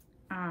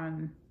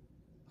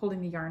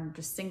holding the yarn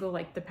just single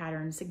like the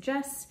pattern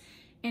suggests,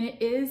 and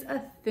it is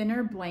a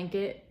thinner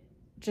blanket,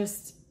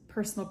 just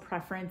personal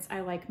preference. I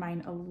like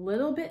mine a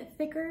little bit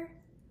thicker,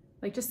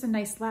 like just a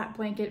nice lap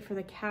blanket for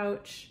the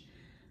couch.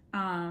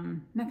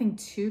 Nothing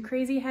too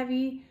crazy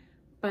heavy,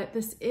 but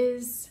this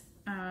is,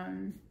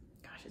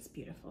 gosh, it's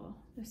beautiful,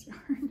 this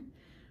yarn.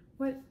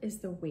 What is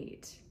the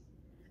weight?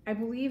 I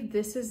believe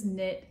this is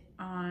knit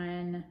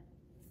on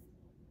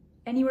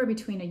anywhere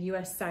between a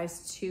US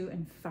size 2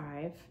 and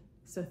 5.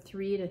 So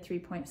 3 to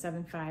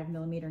 3.75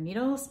 millimeter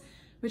needles,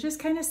 which is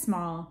kind of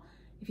small.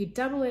 If you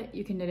double it,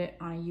 you can knit it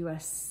on a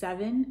US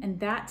 7, and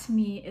that to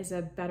me is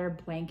a better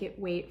blanket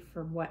weight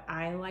for what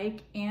I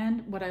like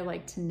and what I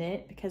like to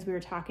knit, because we were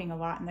talking a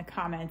lot in the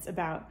comments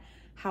about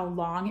how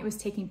long it was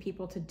taking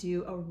people to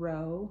do a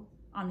row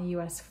on the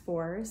US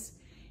 4s.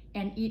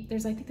 And I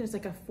think there's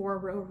like a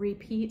 4-row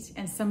repeat,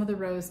 and some of the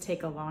rows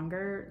take a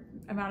longer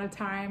amount of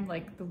time.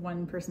 Like the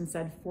one person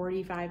said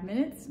 45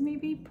 minutes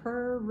maybe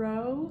per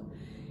row.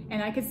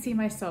 And I could see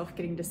myself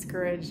getting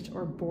discouraged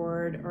or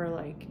bored or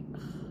like,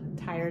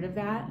 tired of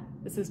that.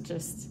 This is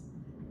just,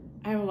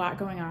 I have a lot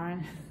going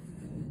on.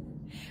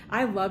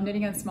 I love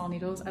knitting on small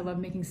needles. I love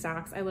making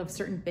socks. I love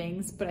certain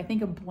things, but I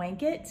think a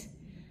blanket,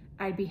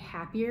 I'd be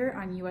happier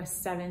on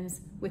US 7s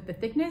with the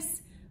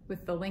thickness,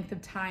 with the length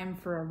of time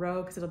for a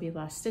row, because it'll be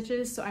less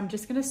stitches. So I'm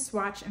just gonna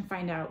swatch and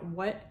find out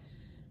what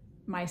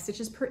my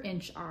stitches per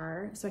inch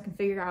are, so I can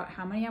figure out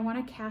how many I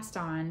wanna cast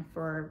on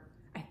for,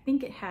 I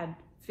think it had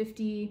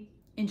 50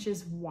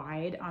 inches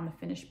wide on the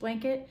finished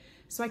blanket.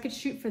 So I could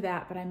shoot for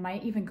that, but I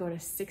might even go to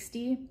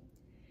 60.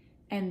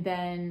 And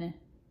then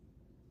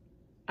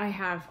I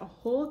have a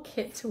whole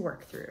kit to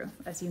work through,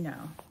 as you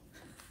know.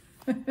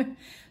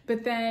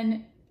 But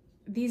then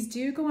these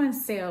do go on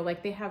sale.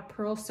 Like, they have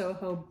Purl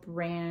Soho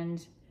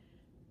brand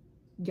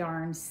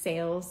yarn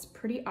sales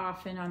pretty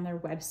often on their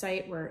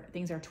website where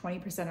things are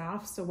 20%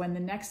 off. So when the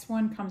next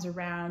one comes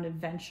around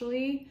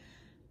eventually,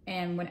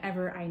 and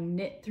whenever I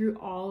knit through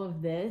all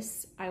of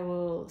this, I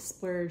will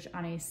splurge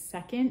on a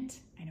second,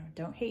 I know,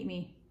 don't hate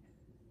me,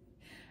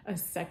 a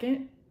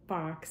second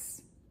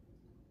box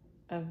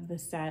of the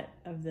set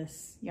of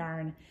this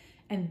yarn.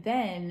 And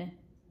then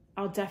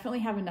I'll definitely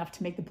have enough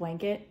to make the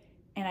blanket.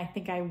 And I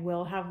think I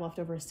will have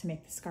leftovers to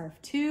make the scarf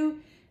too.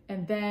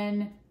 And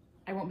then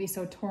I won't be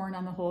so torn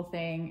on the whole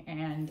thing.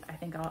 And I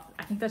think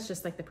that's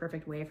just like the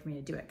perfect way for me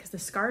to do it, because the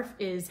scarf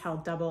is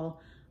held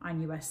double on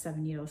US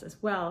 7 needles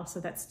as well. So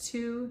that's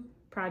 2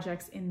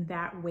 projects in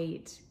that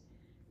weight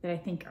that I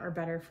think are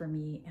better for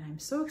me. And I'm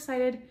so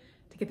excited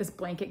to get this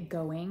blanket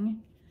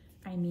going.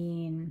 I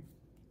mean,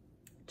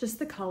 just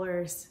the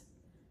colors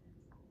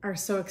are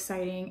so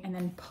exciting, and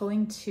then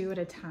pulling 2 at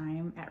a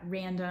time at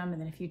random.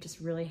 And then if you just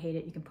really hate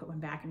it, you can put one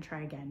back and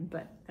try again.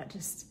 But that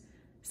just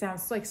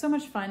sounds like so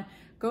much fun.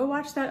 Go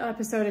watch that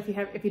episode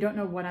if you don't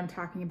know what I'm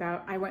talking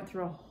about. I went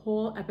through a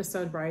whole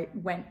episode where I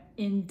went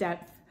in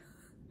depth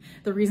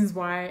the reasons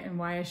why and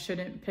why I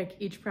shouldn't pick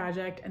each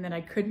project, and then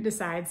I couldn't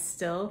decide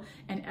still,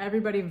 and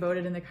everybody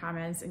voted in the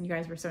comments, and you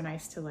guys were so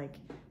nice to like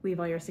leave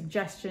all your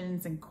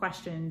suggestions and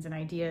questions and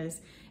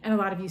ideas, and a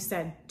lot of you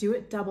said do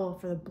it double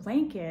for the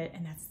blanket,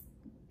 and that's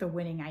the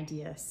winning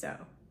idea. So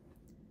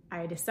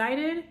I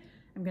decided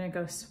I'm gonna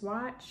go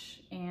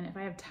swatch, and if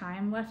I have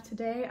time left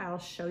today, I'll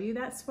show you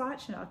that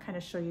swatch, and I'll kind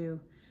of show you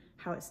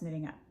how it's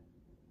knitting up.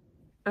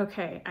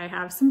 Okay, I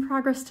have some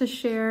progress to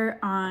share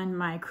on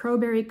my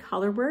Crowberry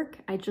color work.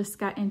 I just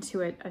got into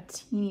it a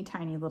teeny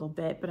tiny little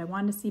bit, but I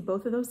wanted to see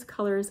both of those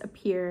colors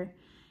appear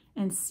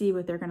and see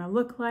what they're gonna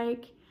look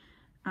like.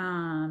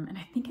 And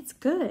I think it's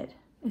good.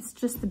 It's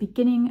just the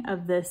beginning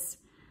of this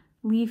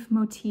leaf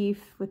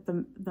motif with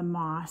the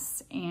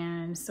moss.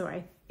 And so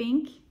I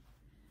think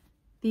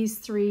these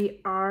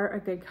 3 are a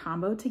good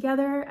combo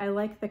together. I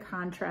like the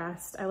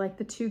contrast. I like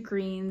the 2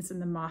 greens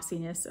and the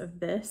mossiness of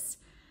this.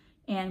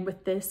 And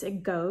with this,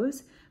 it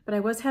goes. But I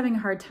was having a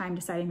hard time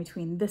deciding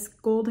between this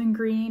golden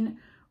green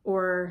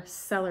or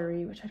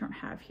celery, which I don't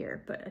have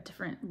here, but a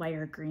different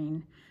lighter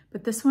green.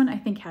 But this one I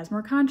think has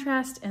more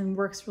contrast and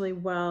works really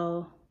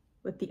well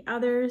with the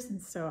others.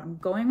 And so I'm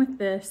going with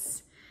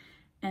this.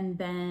 And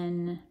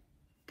then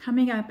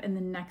coming up in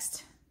the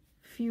next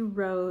few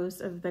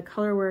rows of the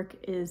color work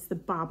is the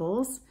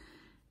baubles.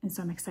 And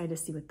so I'm excited to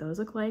see what those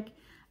look like.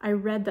 I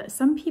read that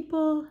some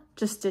people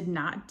just did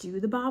not do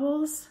the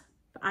baubles.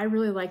 I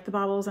really like the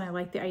baubles, and I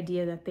like the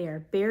idea that they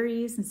are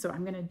berries, and so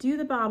I'm gonna do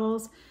the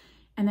baubles.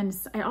 And then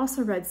I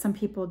also read some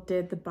people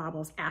did the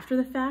baubles after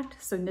the fact,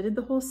 so knitted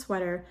the whole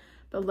sweater,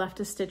 but left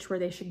a stitch where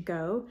they should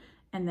go,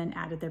 and then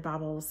added their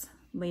baubles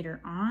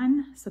later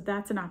on. So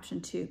that's an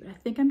option too, but I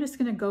think I'm just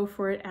gonna go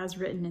for it as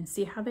written and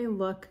see how they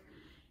look.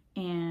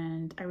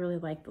 And I really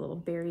like the little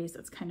berries.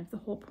 That's kind of the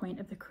whole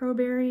point of the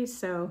crowberry.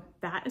 So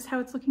that is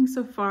how it's looking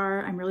so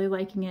far. I'm really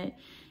liking it.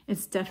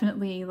 It's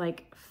definitely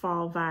like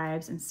fall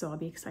vibes, and so I'll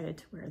be excited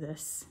to wear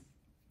this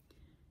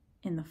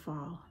in the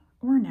fall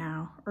or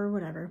now or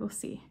whatever, we'll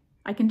see.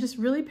 I can just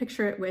really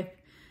picture it with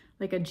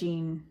like a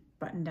jean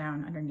button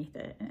down underneath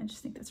it, and I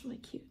just think that's really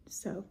cute.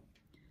 So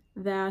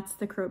that's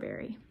the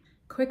crowberry.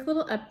 Quick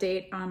little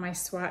update on my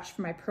swatch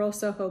for my Purl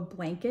Soho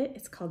blanket.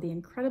 It's called the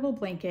Incredible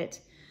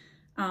Blanket.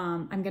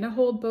 I'm gonna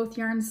hold both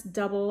yarns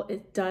double.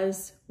 It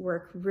does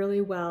work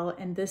really well,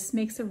 and this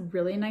makes a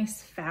really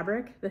nice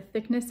fabric. The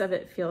thickness of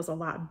it feels a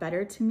lot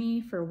better to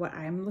me for what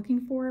I'm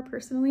looking for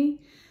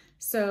personally.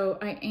 So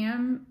I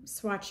am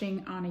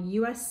swatching on a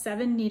US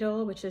 7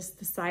 needle, which is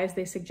the size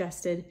they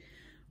suggested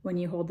when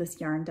you hold this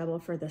yarn double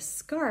for the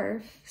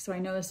scarf. So I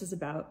know this is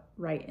about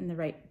right in the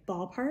right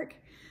ballpark.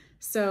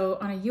 So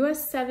on a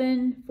US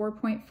 7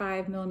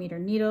 4.5 millimeter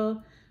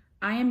needle,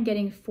 I am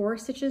getting 4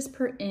 stitches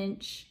per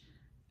inch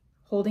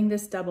holding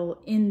this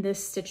double in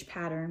this stitch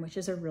pattern, which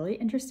is a really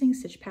interesting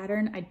stitch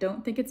pattern. I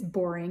don't think it's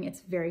boring.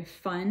 It's very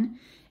fun.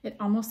 It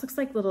almost looks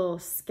like little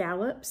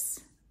scallops.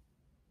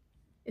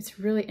 It's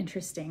really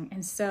interesting.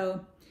 And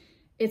so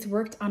it's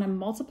worked on a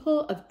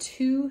multiple of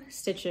 2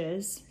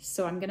 stitches.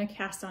 So I'm gonna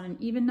cast on an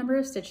even number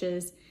of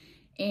stitches.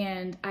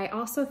 And I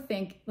also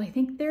think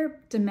their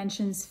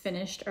dimensions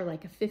finished are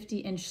like a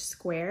 50-inch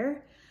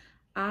square.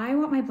 I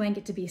want my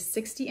blanket to be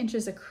 60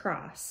 inches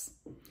across.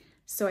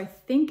 So I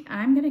think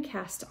I'm gonna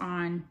cast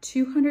on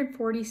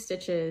 240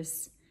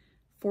 stitches,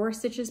 4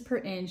 stitches per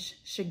inch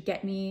should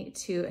get me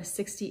to a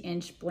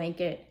 60-inch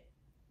blanket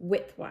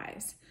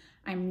width-wise.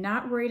 I'm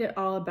not worried at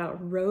all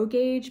about row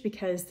gauge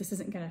because this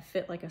isn't gonna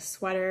fit like a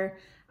sweater.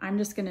 I'm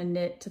just gonna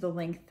knit to the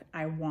length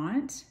I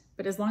want,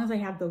 but as long as I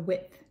have the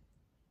width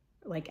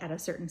like at a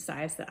certain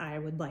size that I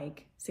would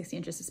like, 60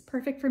 inches is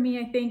perfect for me,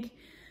 I think.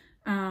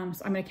 So I'm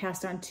gonna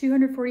cast on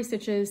 240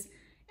 stitches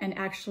and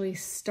actually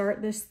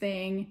start this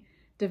thing,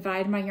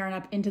 divide my yarn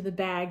up into the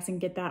bags and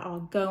get that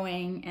all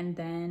going. And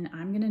then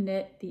I'm gonna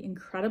knit the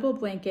Incredible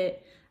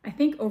Blanket, I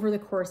think over the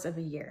course of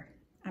a year.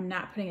 I'm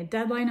not putting a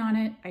deadline on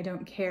it. I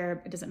don't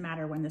care, it doesn't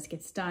matter when this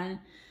gets done,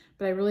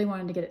 but I really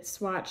wanted to get it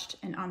swatched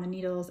and on the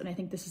needles. And I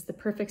think this is the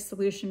perfect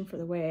solution for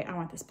the way I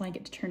want this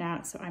blanket to turn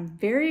out. So I'm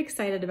very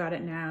excited about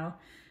it now.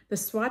 The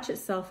swatch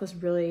itself was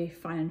really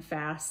fun and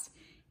fast.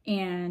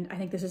 And I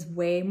think this is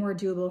way more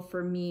doable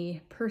for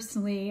me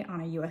personally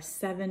on a US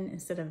 7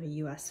 instead of a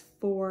US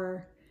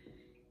 4.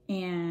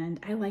 And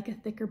I like a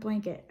thicker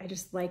blanket. I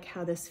just like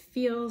how this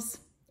feels.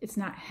 It's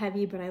not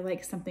heavy, but I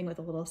like something with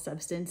a little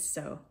substance.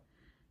 So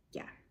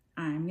yeah,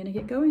 I'm gonna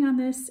get going on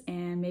this,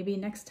 and maybe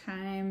next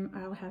time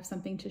I'll have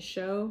something to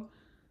show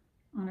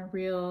on a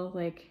real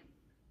like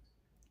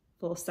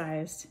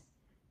full-sized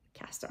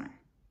cast on.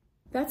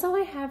 That's all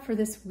I have for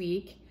this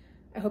week.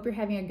 I hope you're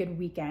having a good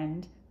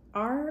weekend.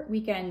 Our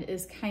weekend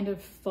is kind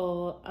of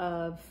full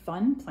of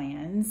fun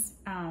plans.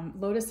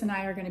 Lotus and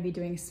I are gonna be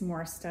doing some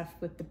more stuff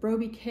with the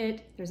Brobee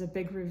kit. There's a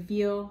big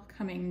reveal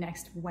coming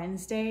next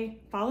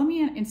Wednesday. Follow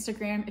me on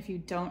Instagram if you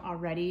don't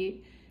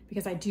already,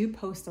 because I do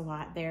post a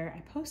lot there.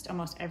 I post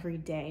almost every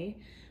day,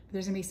 but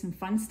there's gonna be some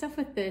fun stuff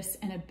with this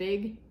and a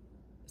big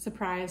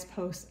surprise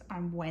post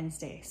on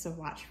Wednesday. So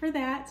watch for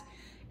that.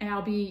 And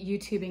I'll be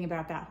YouTubing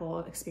about that whole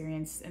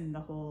experience and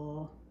the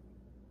whole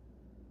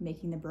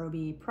making the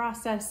Brobee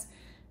process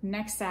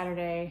next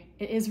Saturday.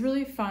 It is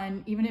really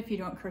fun, even if you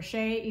don't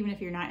crochet, even if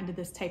you're not into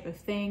this type of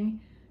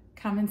thing,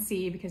 come and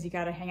see, because you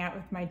got to hang out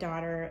with my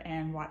daughter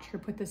and watch her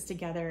put this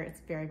together. It's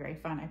very, very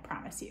fun, I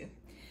promise you.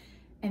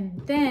 And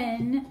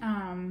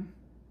then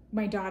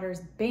my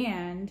daughter's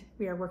band,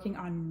 we are working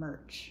on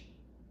merch.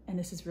 And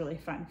this is really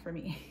fun for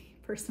me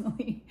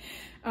personally,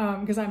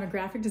 because I'm a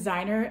graphic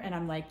designer and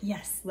I'm like,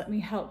 yes, let me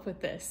help with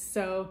this.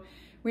 So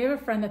we have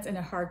a friend that's in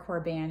a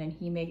hardcore band, and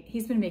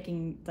he's been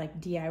making like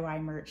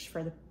DIY merch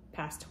for the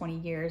past 20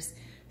 years.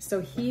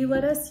 So he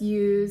let us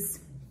use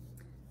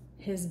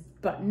his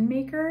button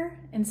maker.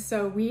 And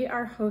so we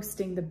are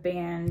hosting the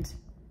band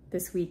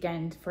this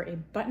weekend for a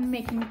button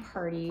making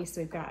party.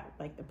 So we've got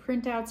like the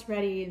printouts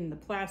ready and the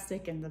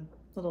plastic and the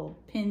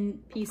little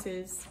pin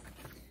pieces.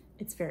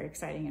 It's very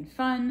exciting and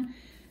fun.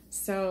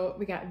 So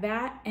we got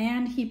that,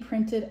 and he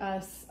printed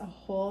us a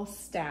whole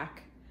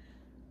stack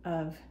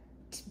of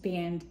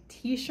band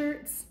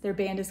t-shirts. Their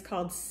band is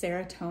called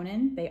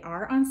Serotonin. They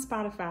are on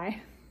Spotify.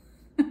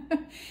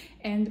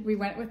 And we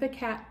went with a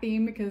cat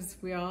theme because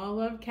we all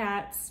love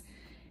cats.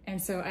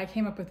 And so I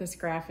came up with this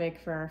graphic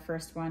for our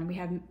first one. We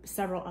have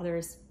several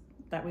others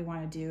that we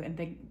want to do, and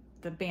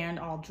the band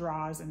all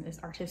draws and is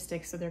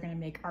artistic, so they're going to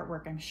make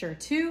artwork, I'm sure,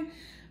 too.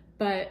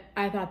 But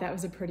I thought that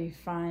was a pretty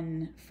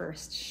fun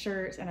first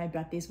shirt, and I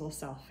bet these will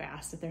sell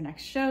fast at their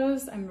next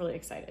shows. I'm really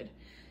excited.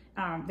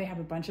 They have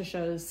a bunch of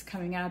shows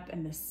coming up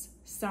in this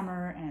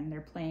summer, and they're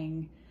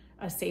playing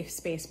a safe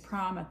space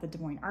prom at the Des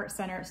Moines Art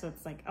Center. So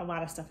it's like a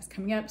lot of stuff is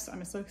coming up. So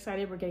I'm so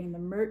excited. We're getting the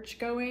merch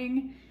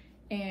going,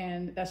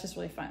 and that's just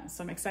really fun.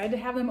 So I'm excited to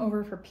have them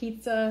over for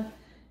pizza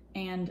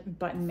and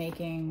button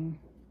making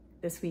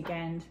this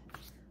weekend,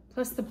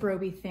 plus the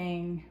Brobee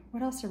thing.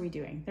 What else are we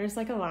doing? There's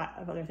like a lot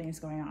of other things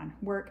going on.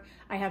 Work.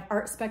 I have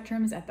art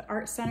spectrums at the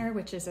Art Center,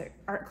 which is an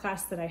art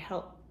class that I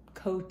help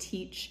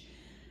co-teach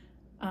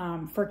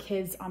for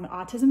kids on the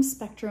autism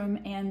spectrum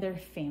and their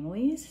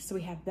families. So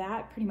we have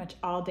that pretty much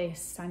all day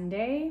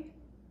Sunday.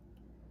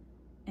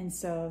 And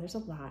so there's a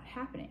lot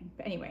happening.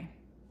 But anyway,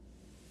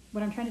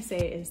 what I'm trying to say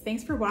is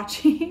thanks for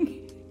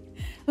watching.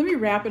 Let me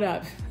wrap it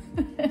up.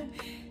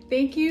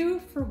 Thank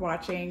you for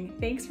watching.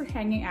 Thanks for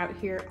hanging out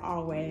here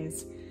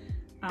always.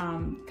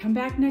 Come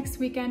back next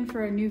weekend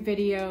for a new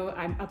video.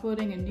 I'm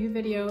uploading a new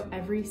video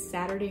every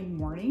Saturday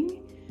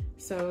morning,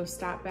 so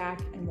stop back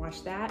and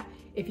watch that.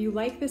 If you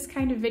like this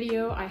kind of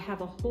video, I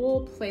have a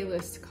whole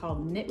playlist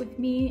called Knit With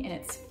Me, and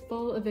it's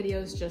full of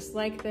videos just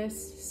like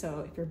this.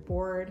 So if you're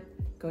bored,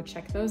 go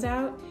check those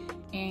out.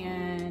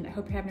 And I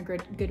hope you're having a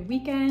good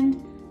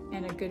weekend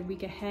and a good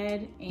week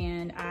ahead,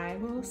 and I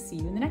will see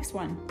you in the next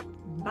one.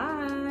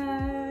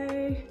 Bye.